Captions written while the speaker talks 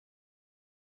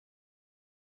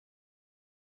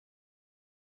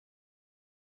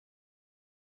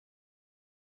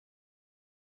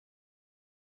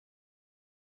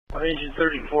Engine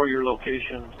 34, your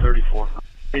location, 34.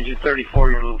 Engine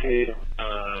 34, your location.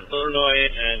 Illinois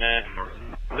and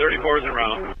 34 is en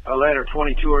route. Ladder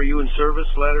 22, are you in service,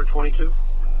 ladder 22?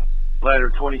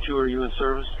 Ladder 22, are you in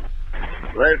service?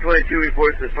 Ladder 22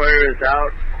 reports the fire is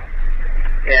out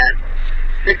at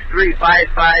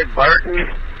 6355 Barton,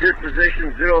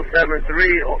 disposition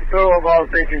 073. Thorough of all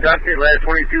has been conducted. Ladder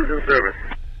 22 is in service.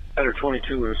 Ladder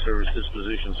 22 in service,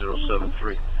 disposition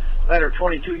 073. Ladder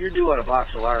 22, you're due on a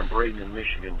box alarm, Braden in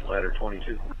Michigan. Ladder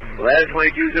 22. Ladder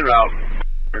 22 is en route.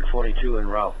 Ladder 22 en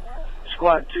route.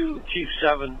 Squad 2, Chief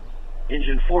 7,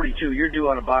 Engine 42, you're due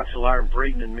on a box alarm,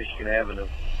 Braden in Michigan Avenue.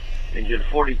 Engine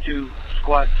 42,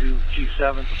 Squad 2, Chief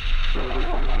 7.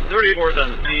 34 is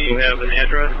on C. You have an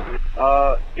address?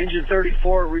 Engine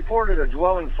 34 reported a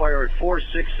dwelling fire at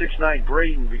 4669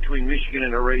 Braden between Michigan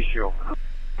and Horatio.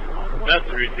 That's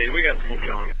the routine. We got smoke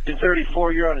going. Engine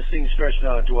 34, you're on a scene stretching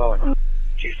on a dwelling.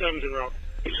 Chief 7's en route.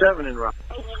 Chief 7 en route.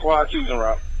 Squad 2's en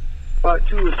route. Squad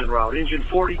 2 is en route. Engine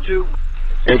 42.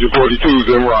 Engine 42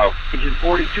 is en route. Engine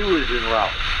 42 is en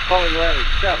route. Calling ladder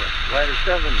 7. Ladder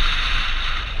 7,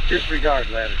 disregard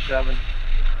ladder 7.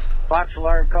 Box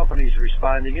alarm companies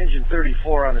responding. Engine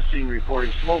 34 on the scene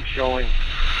reporting smoke showing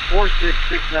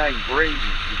 4669 Braden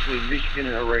between Michigan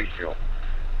and Horatio.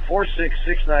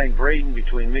 4669 Braden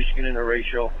between Michigan and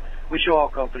Horatio. We show all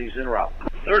companies en route.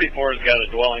 34's got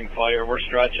a dwelling fire. We're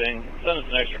stretching. Send us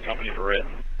an extra company for it.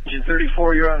 Engine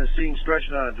 34, you're on the scene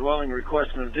stretching on a dwelling,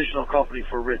 requesting an additional company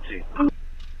for RIT team.